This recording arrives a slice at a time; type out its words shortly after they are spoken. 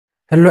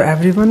Hello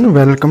everyone,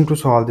 welcome to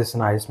solve this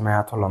nice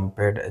math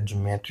Olympiad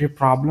geometry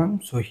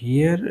problem. So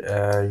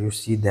here you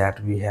see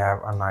that we have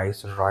a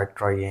nice right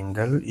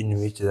triangle in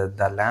which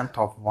the length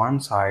of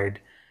one side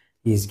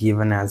is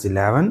given as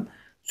 11.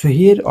 So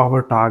here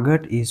our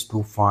target is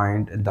to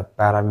find the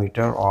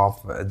parameter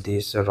of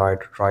this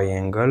right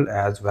triangle,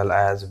 as well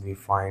as we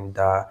find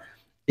the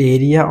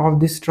area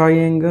of this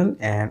triangle,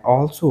 and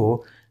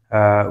also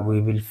we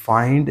will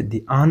find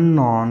the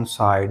unknown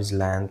sides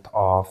length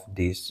of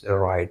this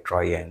right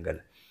triangle.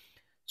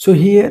 So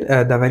here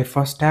the very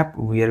first step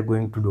we are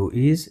going to do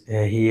is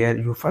here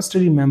you first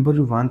remember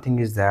one thing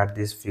is that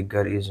this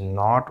figure is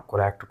not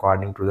correct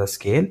according to the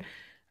scale.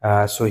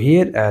 So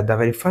here the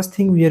very first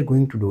thing we are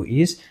going to do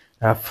is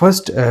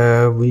first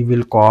we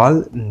will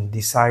call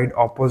the side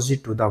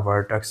opposite to the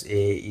vertex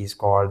A is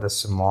called the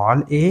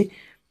small a.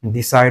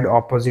 The side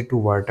opposite to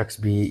vertex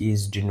B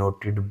is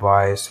denoted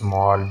by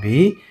small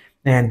b,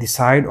 and the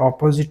side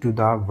opposite to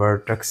the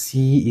vertex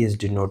C is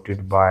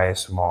denoted by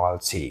small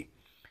c.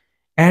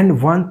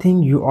 And one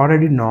thing you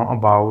already know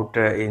about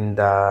in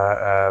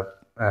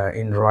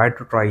right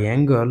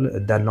triangle,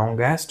 the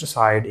longest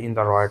side in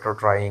the right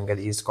triangle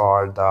is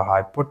called the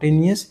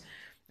hypotenuse,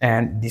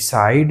 and the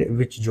side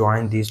which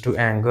join these two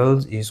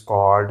angles is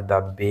called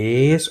the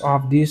base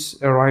of this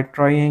right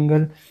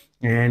triangle,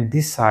 and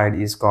this side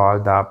is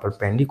called the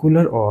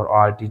perpendicular or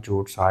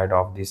altitude side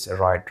of this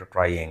right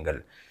triangle.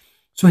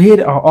 So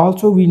here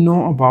also we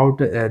know about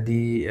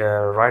the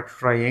right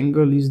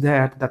triangle is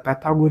that the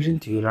Pythagorean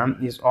theorem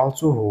is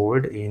also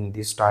hold in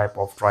this type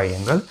of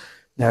triangle.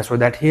 So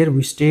that here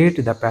we state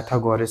the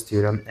Pythagoras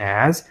theorem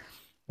as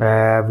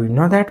we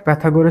know that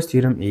Pythagoras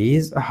theorem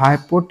is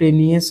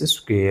hypotenuse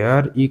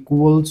square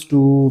equals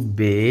to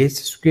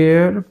base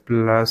square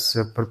plus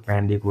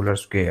perpendicular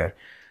square.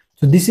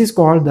 So this is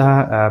called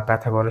the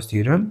Pythagoras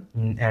theorem.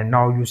 And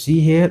now you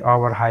see here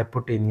our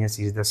hypotenuse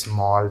is the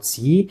small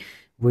c.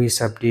 We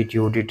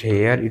substitute it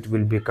here, it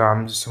will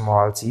become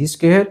small c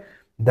square.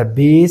 The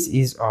base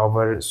is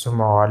our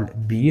small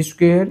b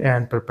square,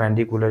 and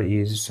perpendicular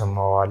is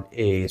small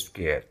a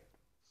square.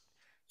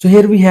 So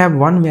here we have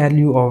one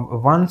value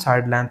of one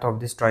side length of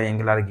this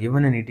triangle are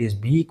given, and it is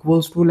b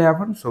equals to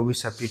 11. So we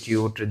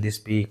substitute this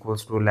b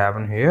equals to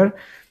 11 here,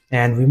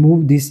 and we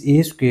move this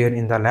a square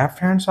in the left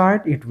hand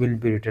side. It will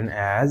be written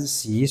as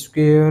c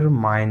square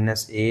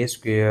minus a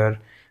square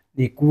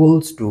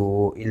equals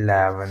to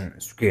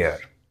 11 square.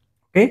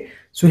 Okay,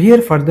 so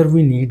here further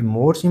we need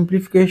more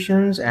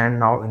simplifications, and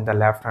now in the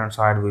left hand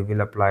side we will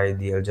apply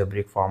the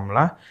algebraic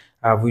formula.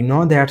 We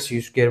know that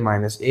c square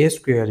minus a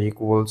square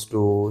equals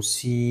to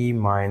c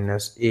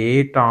minus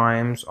a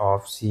times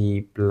of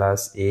c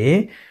plus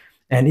a,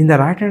 and in the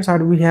right hand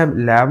side we have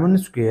 11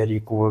 square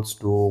equals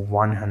to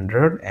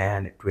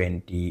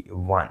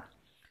 121.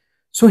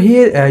 So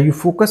here you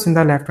focus in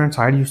the left hand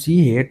side, you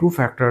see here two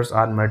factors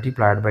are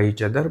multiplied by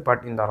each other,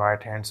 but in the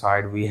right hand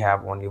side we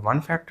have only one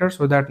factor.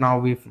 So that now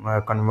we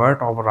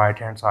convert our right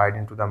hand side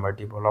into the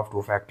multiple of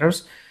two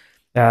factors.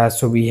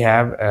 So we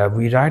have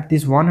we write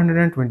this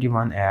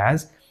 121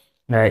 as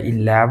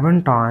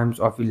 11 times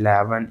of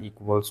 11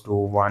 equals to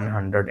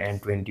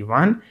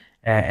 121.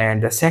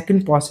 And the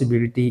second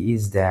possibility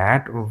is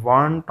that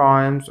 1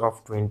 times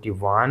of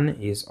 21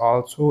 is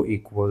also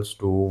equals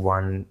to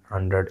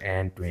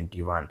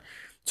 121.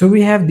 So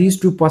we have these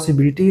two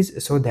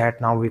possibilities, so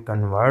that now we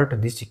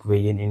convert this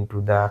equation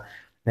into the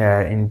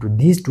into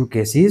these two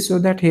cases. So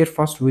that here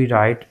first we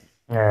write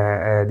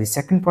the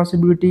second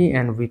possibility,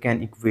 and we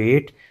can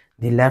equate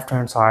the left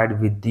hand side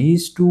with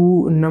these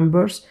two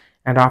numbers,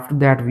 and after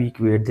that we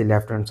equate the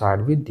left hand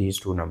side with these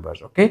two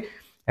numbers. Okay,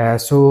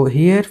 so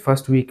here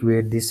first we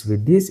equate this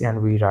with this,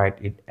 and we write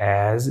it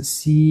as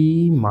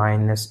c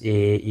minus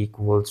a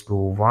equals to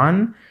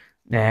 1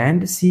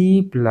 and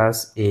c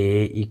plus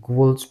a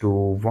equals to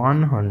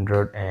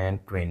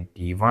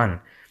 121,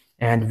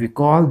 and we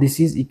call this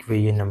is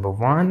equation number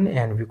 1,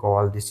 and we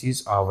call this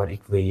is our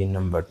equation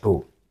number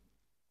 2.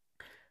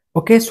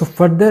 Okay, so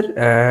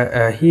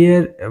further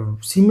here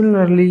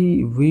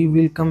similarly we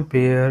will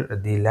compare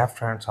the left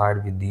hand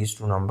side with these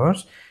two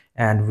numbers,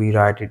 and we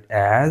write it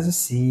as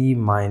c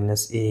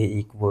minus a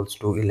equals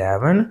to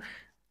 11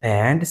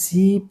 and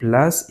c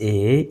plus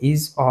a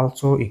is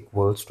also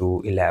equals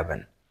to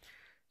 11.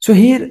 So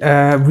here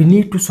we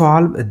need to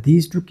solve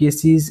these two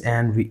cases,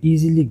 and we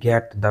easily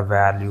get the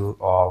value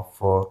of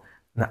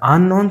the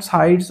unknown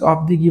sides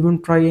of the given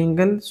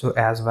triangle, so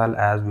as well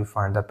as we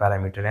find the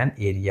parameter and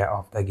area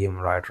of the given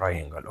right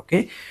triangle.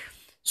 Okay,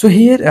 so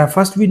here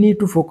first we need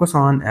to focus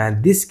on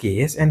this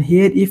case, and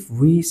here if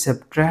we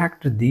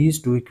subtract these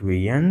two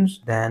equations,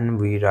 then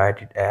we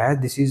write it as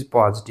this is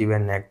positive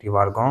and negative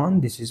are gone,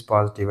 this is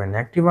positive and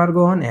negative are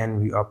gone, and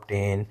we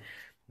obtain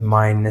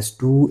minus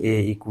 2a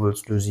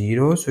equals to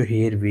 0. So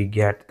here we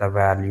get the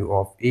value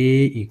of a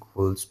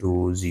equals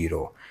to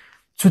 0.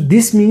 So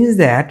this means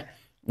that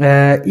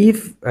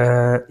if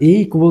a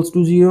equals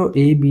to 0,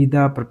 a be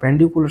the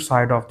perpendicular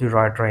side of the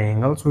right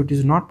triangle, so it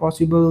is not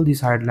possible the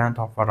side length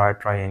of a right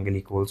triangle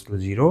equals to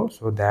 0,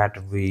 so that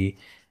we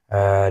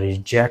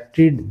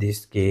rejected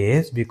this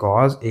case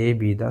because a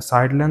be the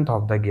side length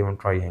of the given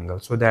triangle,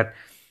 so that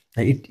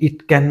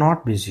it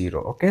cannot be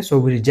 0. Okay, so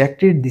we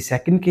rejected the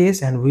second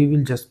case and we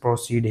will just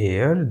proceed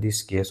here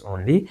this case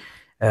only.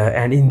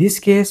 And in this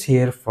case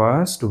here,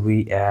 first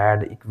we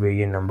add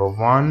equation number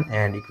 1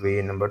 and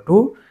equation number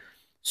 2,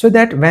 so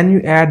that when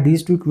you add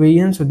these two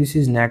equations, so this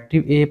is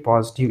negative a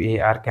positive a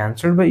are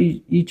cancelled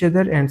by each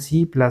other, and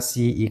c plus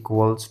c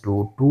equals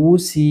to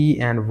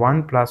 2c, and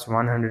 1 plus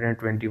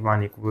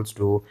 121 equals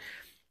to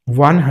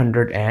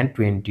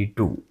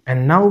 122.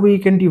 And now we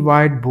can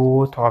divide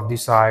both of the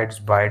sides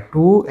by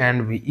 2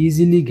 and we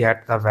easily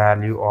get the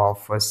value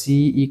of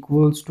c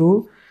equals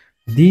to,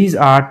 these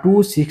are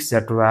 2 6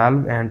 are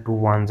 12 and 2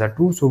 1s are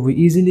 2, so we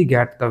easily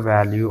get the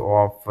value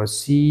of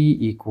c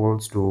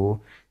equals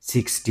to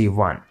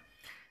 61.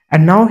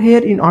 And now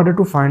here, in order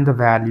to find the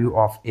value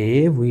of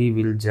a, we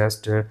will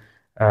just we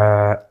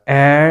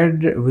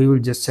will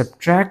just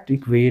subtract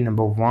equation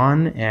number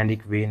 1 and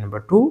equation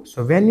number 2.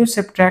 So when you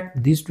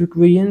subtract these two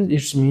equations,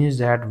 it means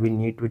that we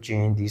need to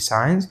change the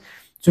signs.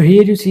 So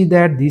here you see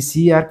that these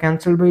c are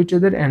cancelled by each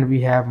other and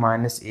we have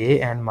minus a,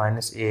 and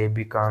minus a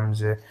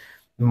becomes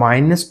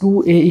minus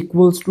 2a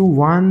equals to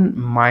 1,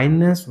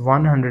 minus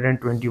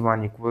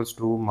 121 equals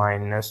to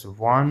minus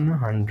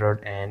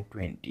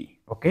 120.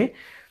 Okay,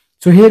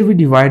 so here we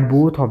divide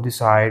both of the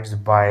sides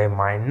by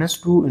minus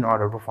 2 in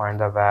order to find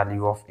the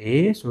value of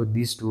a. So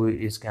this 2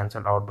 is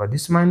cancelled out by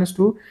this minus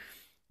 2,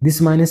 this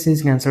minus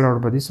is cancelled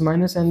out by this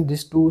minus, and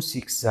this 2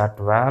 6 are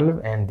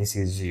 12 and this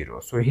is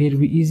 0. So here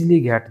we easily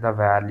get the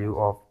value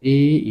of a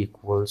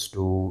equals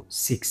to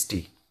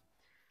 60.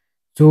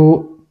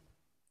 So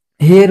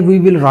here we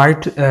will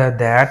write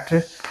that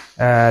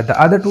the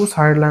other two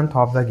side length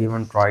of the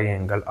given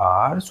triangle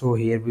are, so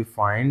here we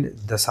find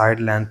the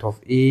side length of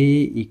a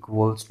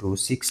equals to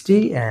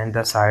 60 and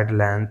the side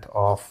length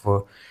of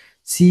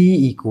c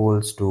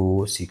equals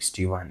to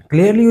 61.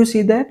 Clearly you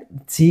see that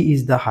c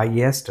is the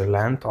highest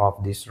length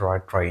of this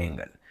right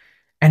triangle.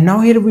 And now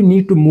here we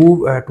need to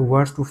move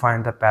towards to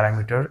find the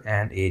perimeter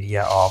and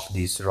area of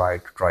this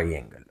right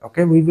triangle.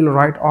 Okay, we will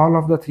write all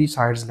of the three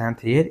sides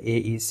length here. A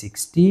is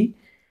 60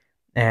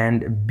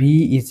 and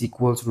b is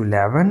equals to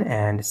 11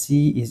 and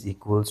c is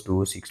equals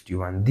to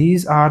 61.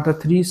 These are the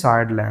three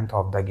side length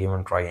of the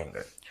given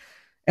triangle.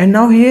 And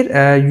now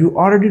here you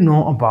already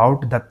know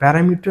about the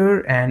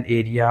perimeter and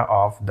area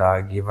of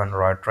the given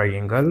right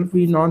triangle.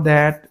 We know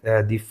that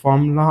the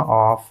formula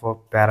of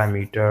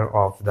perimeter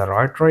of the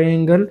right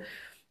triangle,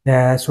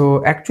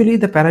 so actually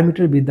the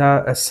perimeter be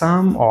the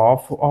sum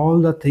of all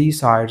the three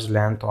sides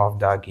length of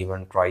the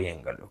given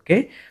triangle.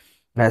 Okay,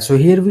 so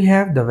here we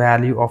have the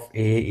value of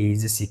a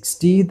is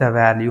 60, the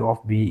value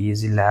of b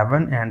is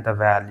 11 and the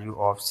value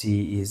of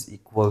c is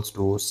equals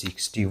to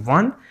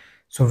 61.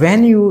 So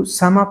when you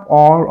sum up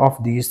all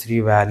of these three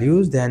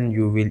values, then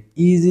you will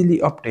easily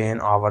obtain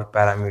our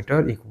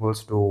perimeter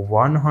equals to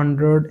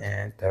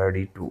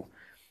 132.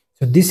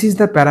 So this is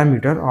the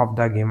perimeter of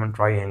the given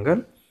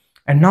triangle.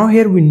 And now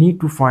here we need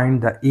to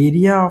find the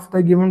area of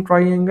the given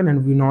triangle,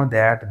 and we know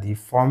that the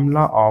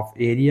formula of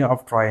area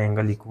of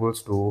triangle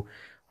equals to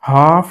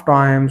half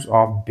times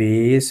of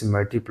base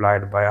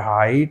multiplied by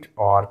height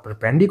or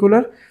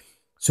perpendicular.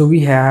 So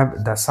we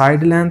have the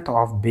side length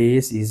of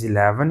base is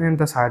 11 and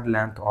the side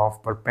length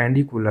of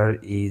perpendicular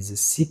is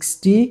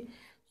 60.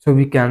 So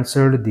we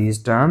cancelled these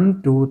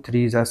terms, 2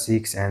 3s are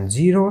 6 and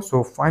 0.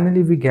 So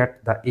finally we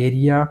get the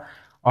area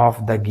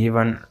of the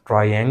given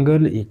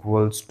triangle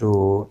equals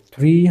to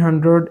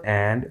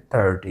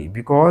 330,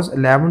 because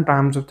 11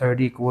 times of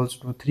 30 equals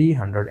to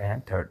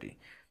 330.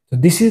 So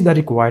this is the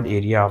required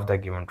area of the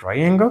given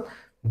triangle.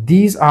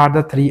 These are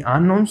the three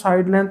unknown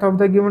side length of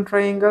the given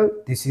triangle.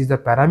 This is the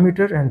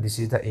perimeter and this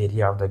is the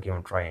area of the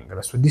given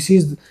triangle. So this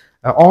is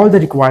all the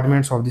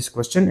requirements of this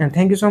question. And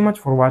thank you so much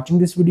for watching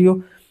this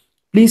video.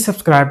 Please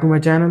subscribe to my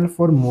channel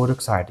for more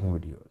exciting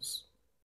videos.